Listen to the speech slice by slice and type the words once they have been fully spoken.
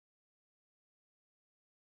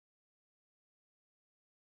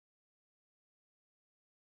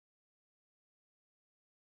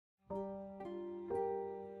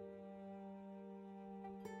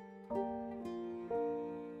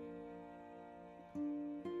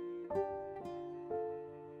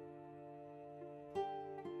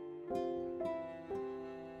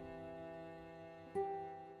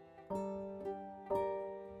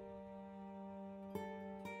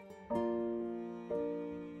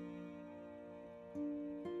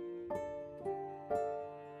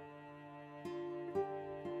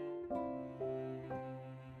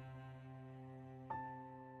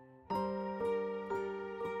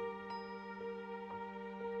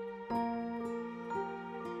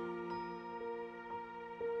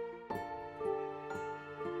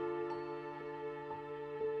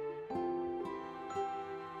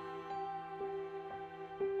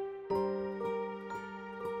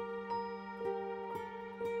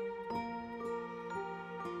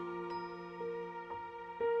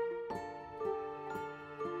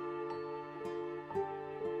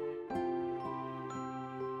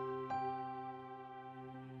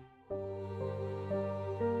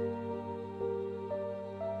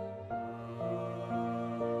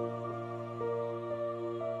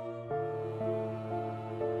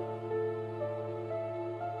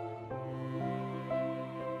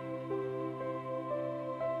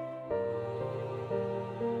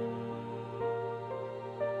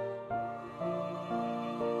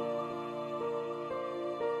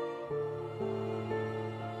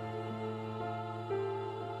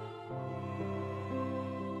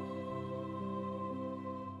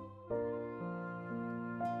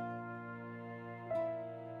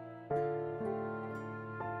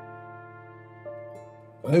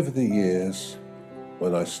Over the years,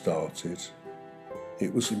 when I started,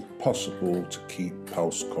 it was impossible to keep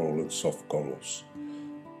pulse coral and soft corals,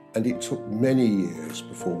 and it took many years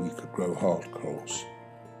before we could grow hard corals.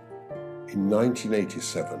 In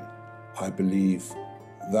 1987, I believe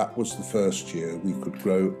that was the first year we could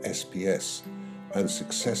grow SPS, and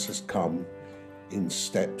success has come in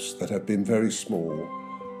steps that have been very small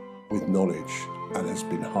with knowledge and has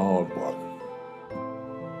been hard won.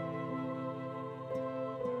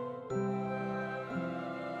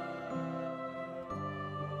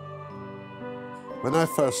 When I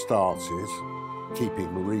first started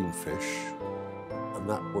keeping marine fish, and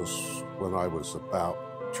that was when I was about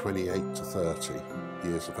 28 to 30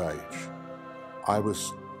 years of age, I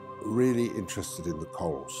was really interested in the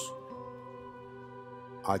corals.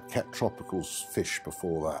 I'd kept tropical fish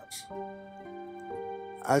before that.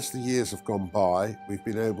 As the years have gone by, we've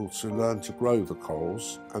been able to learn to grow the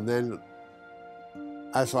corals, and then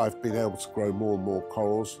as I've been able to grow more and more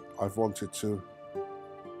corals, I've wanted to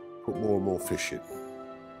put more and more fish in.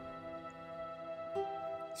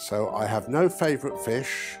 So I have no favourite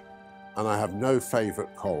fish and I have no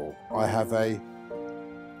favourite coral. I have a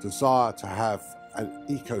desire to have an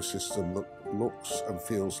ecosystem that looks and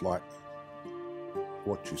feels like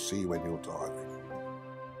what you see when you're diving.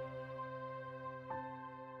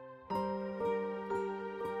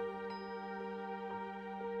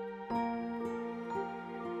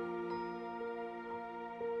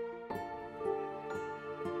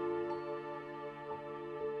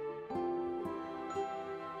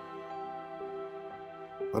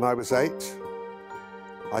 When I was 8,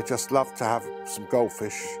 I just loved to have some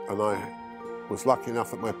goldfish, and I was lucky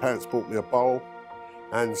enough that my parents bought me a bowl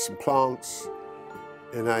and some plants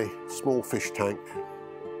in a small fish tank,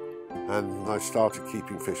 and I started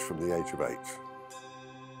keeping fish from the age of 8.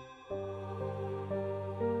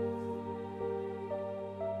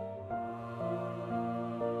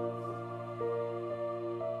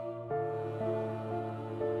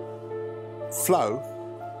 Flow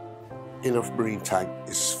in a marine tank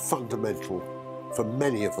is fundamental for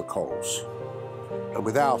many of the corals, and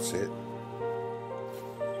without it,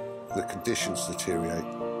 the conditions deteriorate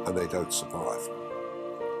and they don't survive.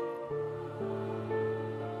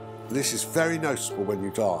 This is very noticeable when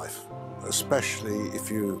you dive, especially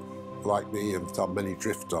if you, like me, have done many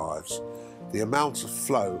drift dives. The amount of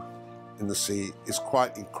flow in the sea is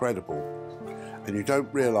quite incredible, and you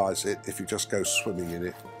don't realise it if you just go swimming in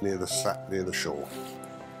it near the shore.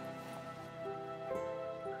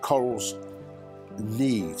 Corals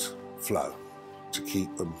need flow to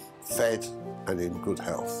keep them fed and in good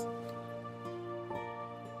health.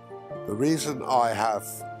 The reason I have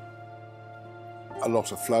a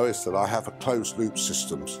lot of flow is that I have a closed loop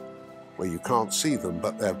systems where you can't see them,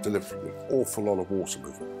 but they're delivering an awful lot of water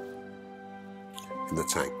movement in the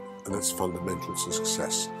tank, and that's fundamental to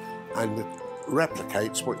success, and it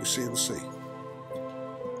replicates what you see in the sea.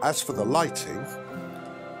 As for the lighting,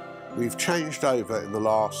 we've changed over in the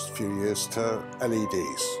last few years to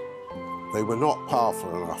LEDs. They were not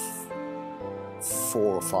powerful enough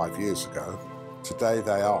 4 or 5 years ago. Today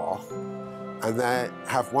they are, and they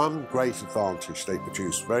have one great advantage: they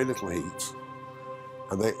produce very little heat,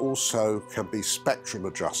 and they also can be spectrum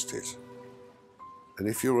adjusted. And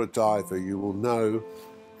if you're a diver, you will know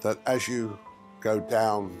that as you go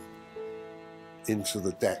down into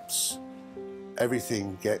the depths,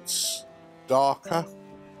 everything gets darker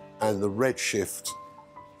and the redshift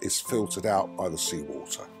is filtered out by the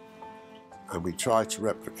seawater. And we try to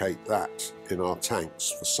replicate that in our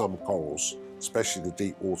tanks for some corals, especially the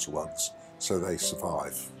deep water ones, so they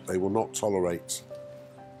survive. They will not tolerate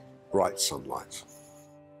bright sunlight.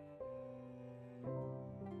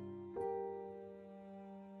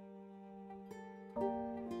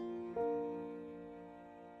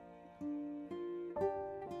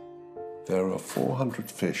 There are 400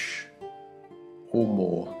 fish or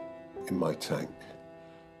more in my tank,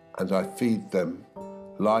 and I feed them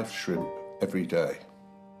live shrimp every day.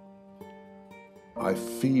 I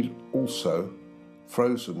feed also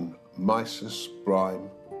frozen mysis, brine,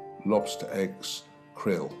 lobster eggs,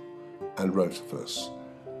 krill and rotifers,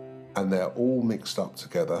 and they're all mixed up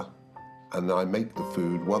together, and I make the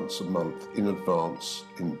food once a month in advance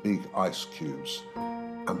in big ice cubes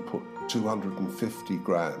and put 250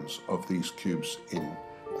 grams of these cubes in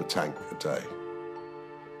the tank a day.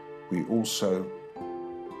 We also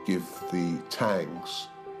give the tangs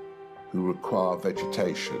who require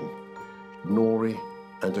vegetation nori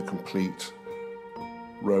and a complete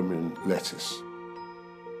Roman lettuce.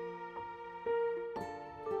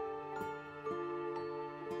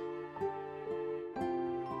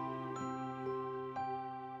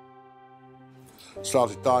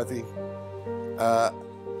 Started diving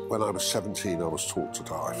when I was 17. I was taught to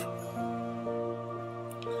dive,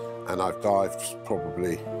 and I've dived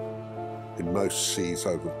probably in most seas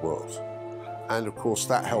over the world. And of course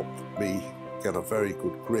that helped me get a very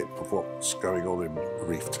good grip of what's going on in the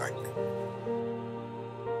reef tank.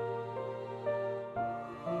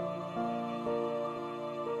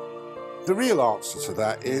 The real answer to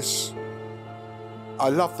that is I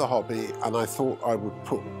love the hobby, and I thought I would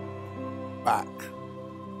put back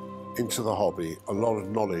into the hobby a lot of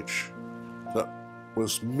knowledge that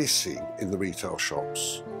was missing in the retail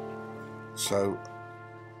shops. So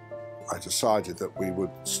I decided that we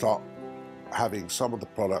would start having some of the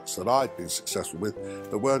products that I'd been successful with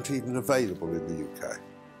that weren't even available in the UK.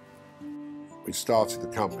 We started the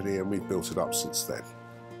company and we've built it up since then.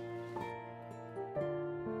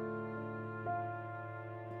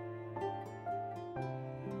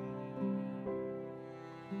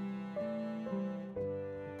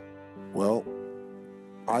 Well,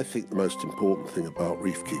 I think the most important thing about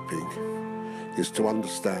reef keeping is to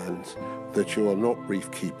understand that you are not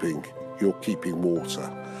reef keeping, you're keeping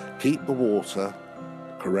water. Keep the water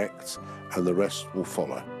correct and the rest will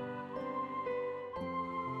follow.